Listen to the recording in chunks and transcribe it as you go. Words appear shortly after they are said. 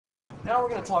now we're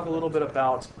going to talk a little bit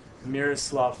about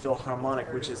MIROSLAV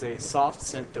Philharmonic, which is a soft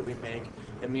synth that we make.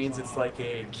 It means it's like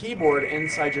a keyboard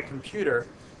inside your computer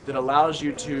that allows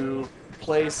you to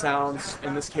play sounds,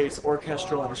 in this case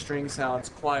orchestral and string sounds,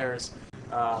 choirs,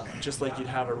 just like you'd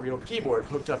have a real keyboard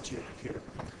hooked up to your computer.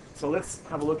 So let's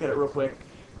have a look at it real quick.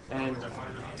 And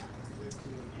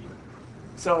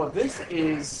so this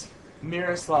is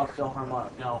MIROSLAV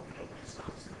Philharmonic. Now,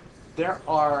 there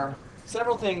are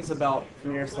several things about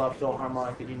MIROSLAV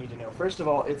Philharmonic that you need to know. First of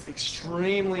all, it's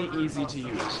extremely easy to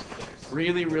use.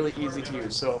 Really, really easy to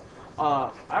use. So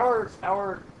our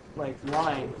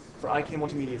line for IK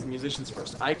Multimedia is musicians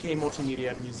first. IK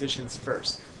Multimedia, musicians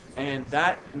first. And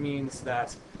that means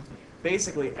that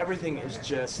basically everything is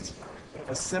just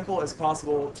as simple as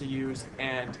possible to use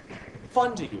and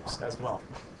fun to use as well.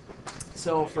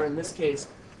 So for in this case,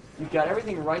 you've got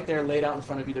everything right there laid out in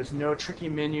front of you. There's no tricky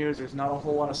menus. There's not a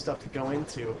whole lot of stuff to go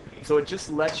into. So it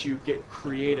just lets you get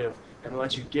creative and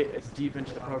lets you get as deep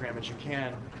into the program as you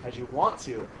can, as you want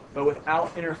to, but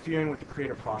without interfering with the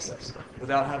creative process,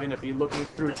 without having to be looking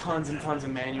through tons and tons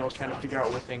of manuals trying to figure out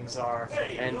where things are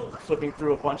and flipping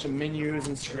through a bunch of menus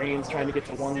and screens trying to get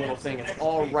to one little thing. It's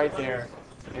all right there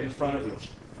in front of you.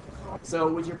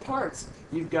 So with your parts,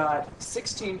 you've got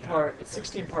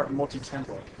 16-part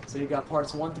multi-tempo. So you've got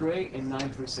parts 1 through 8 and 9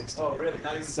 through 16. Oh, really?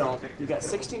 So you've got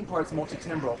 16 parts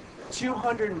multi-tempo,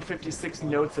 256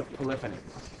 notes of polyphony.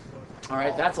 All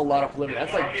right, that's a lot of polyphony.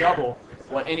 That's like double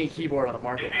what any keyboard on the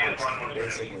market has,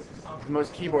 basically.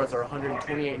 Most keyboards are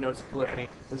 128 notes of polyphony.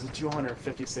 This is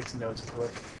 256 notes of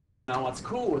polyphony. Now what's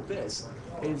cool with this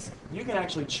is you can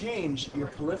actually change your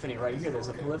polyphony right here. There's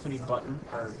a polyphony button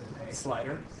or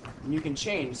slider. And you can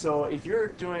change. So if you're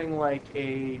doing like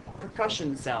a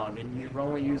percussion sound and you're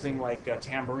only using like a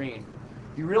tambourine,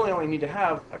 you really only need to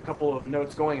have a couple of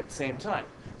notes going at the same time.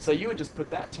 So you would just put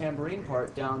that tambourine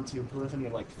part down to polyphony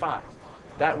of like 5.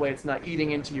 That way it's not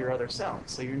eating into your other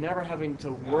sounds. So you're never having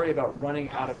to worry about running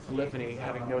out of polyphony,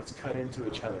 having notes cut into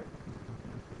each other.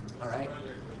 All right?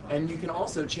 And you can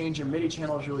also change your MIDI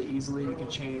channels really easily. You can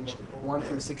change 1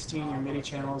 through 16, your MIDI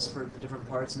channels for the different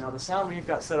parts. Now the sound we've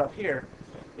got set up here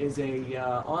is a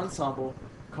ensemble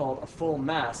called a full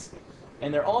mass,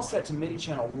 and they're all set to MIDI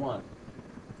channel 1.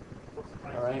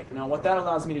 All right. Now what that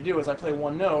allows me to do is I play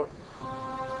one note,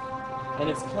 and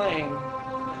it's playing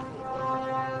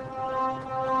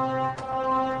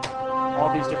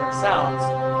all these different sounds,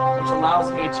 which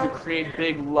allows me to create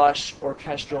big, lush,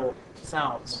 orchestral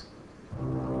sounds.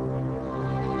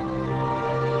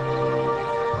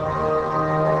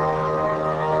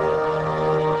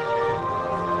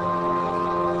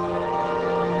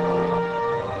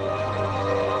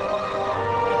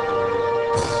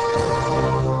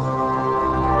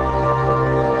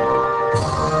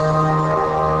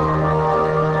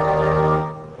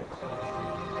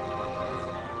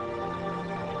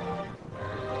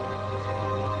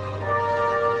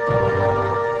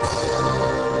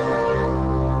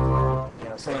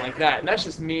 Something like that. And that's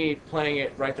just me playing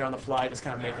it right there on the fly, just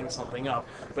kind of making something up.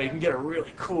 But you can get a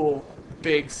really cool,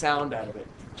 big sound out of it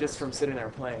just from sitting there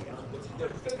playing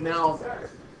it. Now,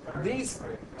 these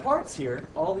parts here,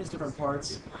 all these different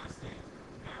parts,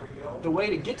 the way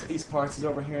to get to these parts is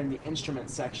over here in the instrument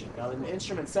section. Now, in the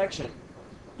instrument section,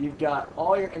 you've got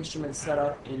all your instruments set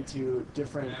up into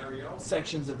different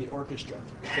sections of the orchestra.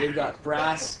 So you've got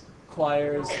brass,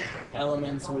 choirs,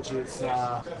 elements, which is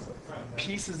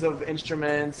pieces of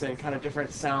instruments and kind of different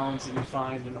sounds that you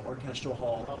find in an orchestral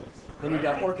hall. Then you've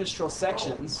got orchestral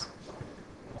sections,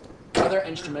 other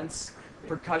instruments,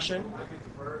 percussion,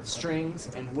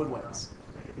 strings, and woodwinds.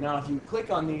 Now if you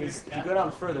click on these, if you go down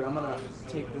further, I'm going to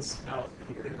take this out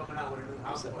here.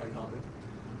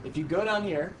 If you go down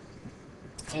here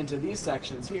into these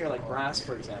sections here, like brass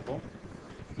for example,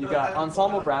 you've got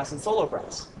ensemble brass and solo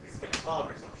brass.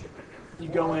 You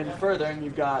go in further and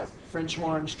you've got French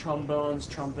horns, trombones,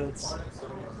 trumpets,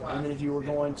 and then if you were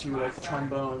going to like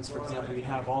trombones, for example, you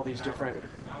have all these different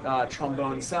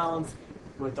trombone sounds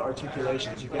with the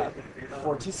articulations. You've got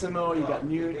fortissimo, you've got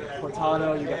mute,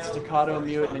 portato, you've got staccato,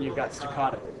 mute, and then you've got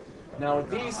staccato. Now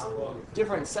with these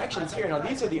different sections here, now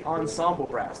these are the ensemble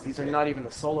brass. These are not even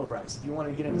the solo brass. If you want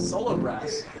to get into solo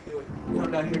brass, you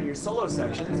come down here to your solo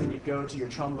sections and you go to your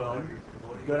trombone.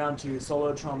 Go down to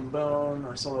solo trombone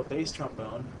or solo bass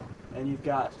trombone, and you've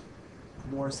got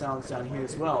more sounds down here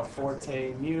as well.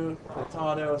 Forte, mute,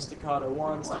 portato, staccato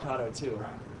 1, staccato 2.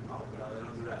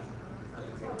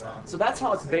 So that's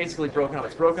how it's basically broken up.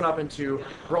 It's broken up into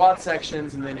broad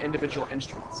sections and then individual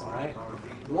instruments, all right?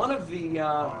 One of the,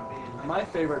 my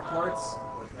favorite parts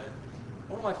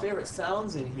One of my favorite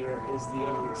sounds in here is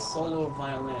the solo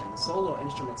violin. Solo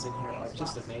instruments in here are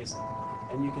just amazing.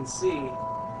 And you can see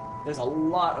there's a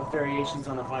lot of variations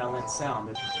on the violin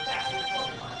sound.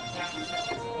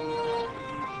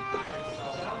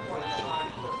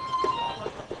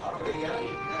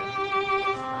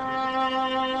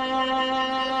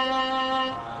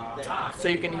 So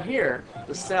you can hear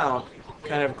the sound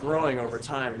kind of growing over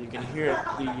time, and you can hear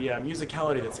the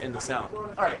musicality that's in the sound.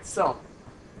 Alright, so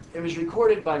it was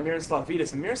recorded by Miroslav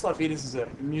Vidas, and Miroslav Vidas is a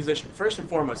musician. First and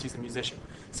foremost, he's a musician.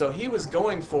 So he was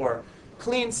going for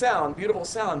clean sound, beautiful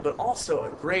sound, but also a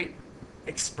great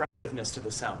expressiveness to the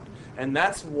sound. And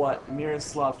that's what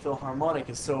Miroslav Philharmonic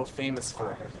is so famous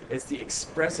for. It's the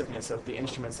expressiveness of the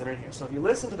instruments that are in here. So if you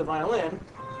listen to the violin,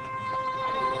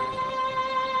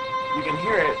 you can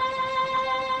hear it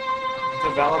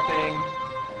developing,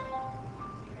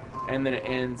 and then it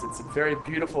ends. It's a very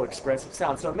beautiful, expressive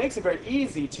sound. So it makes it very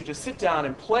easy to just sit down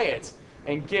and play it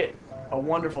and get a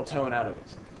wonderful tone out of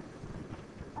it.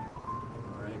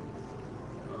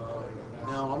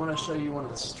 Now I'm going to show you one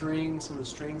of the strings, some of the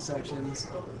string sections.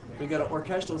 We go to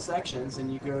orchestral sections,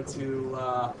 and you go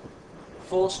to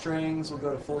full strings. We'll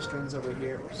go to full strings over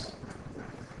here.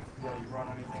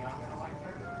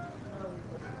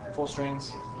 Full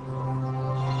strings.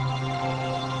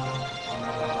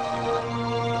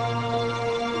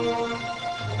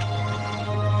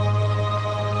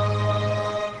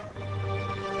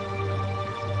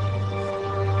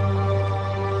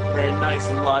 Very nice,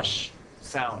 lush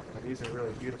sound. These are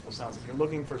really beautiful sounds. If you're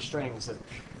looking for strings, that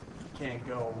can't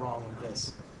go wrong with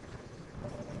this.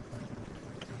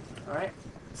 Alright,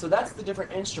 so that's the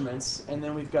different instruments, and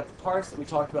then we've got the parts that we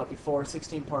talked about before,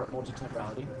 16-part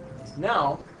multitemporality.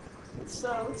 Now, let's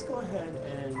go ahead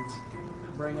and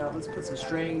let's put some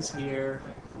strings here,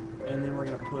 and then we're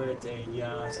going to put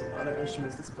some other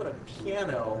instruments. Let's put a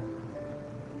piano.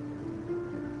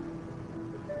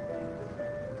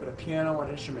 Put a piano on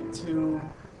instrument 2.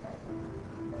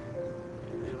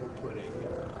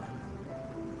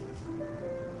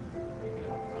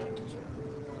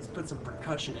 Put some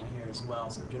percussion in here as well,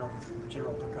 some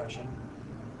general percussion.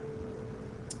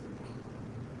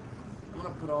 I'm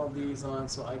going to put all these on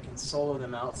so I can solo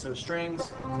them out. So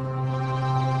strings.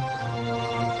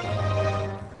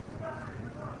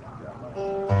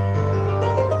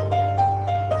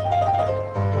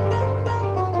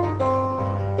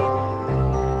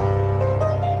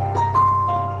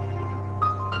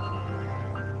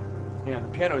 And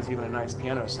the piano is even a nice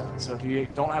piano sound. So if you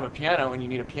don't have a piano and you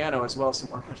need a piano as well as some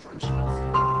orchestral instruments,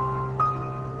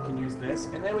 you can use this.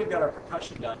 And then we've got our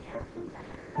percussion down here.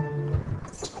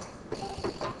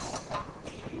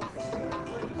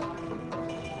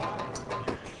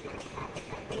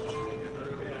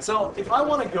 So if I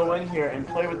want to go in here and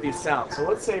play with these sounds, so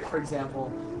let's say, for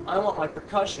example, I want my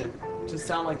percussion to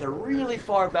sound like they're really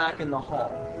far back in the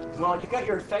hall. Well, you've got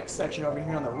your effects section over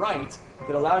here on the right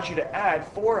that allows you to add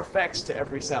 4 effects to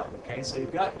every sound. Okay, so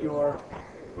you've got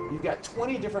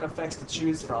 20 different effects to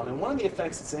choose from, and one of the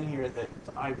effects that's in here that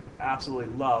I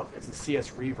absolutely love is the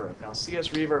CS Reverb. Now, CS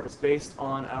Reverb is based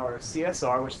on our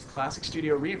CSR, which is Classic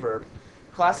Studio Reverb.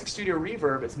 Classic Studio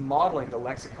Reverb is modeling the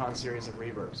Lexicon series of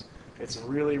reverbs. It's a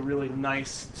really, really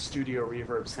nice studio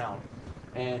reverb sound.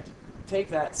 And take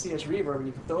that CS Reverb and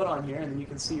you can throw it on here, and then you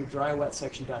can see your dry wet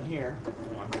section down here.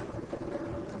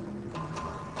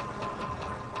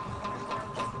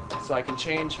 So I can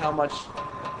change how much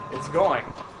it's going.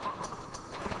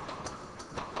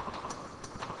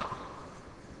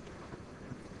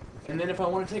 And then if I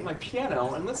want to take my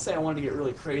piano, and let's say I wanted to get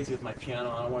really crazy with my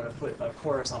piano, and I wanted to put a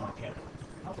chorus on my piano.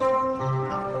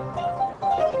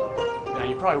 Now,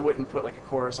 you probably wouldn't put like a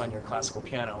chorus on your classical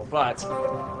piano, but,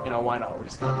 you know, why not? We're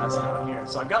just going to mess it up here.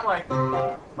 So I've got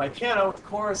my piano with the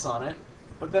chorus on it,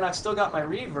 but then I've still got my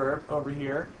reverb over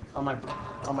here on my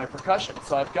percussion.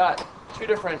 So I've got 2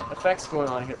 different effects going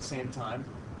on here at the same time.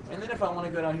 And then if I want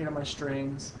to go down here to my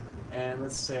strings, and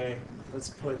let's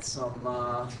put some,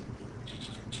 let's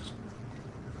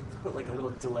put like a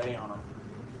little delay on them.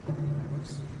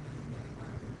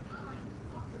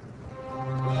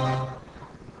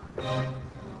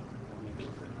 Maybe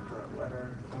draw it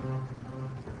wetter.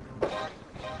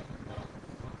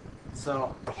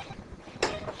 So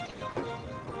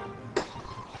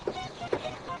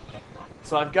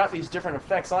I've got these different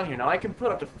effects on here. Now I can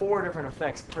put up to 4 different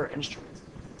effects per instrument,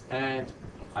 and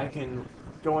I can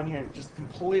go in here and just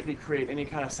completely create any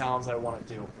kind of sounds I want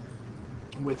to do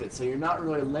with it. So you're not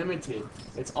really limited.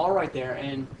 It's all right there,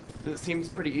 and it seems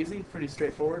pretty easy, pretty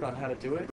straightforward on how to do it.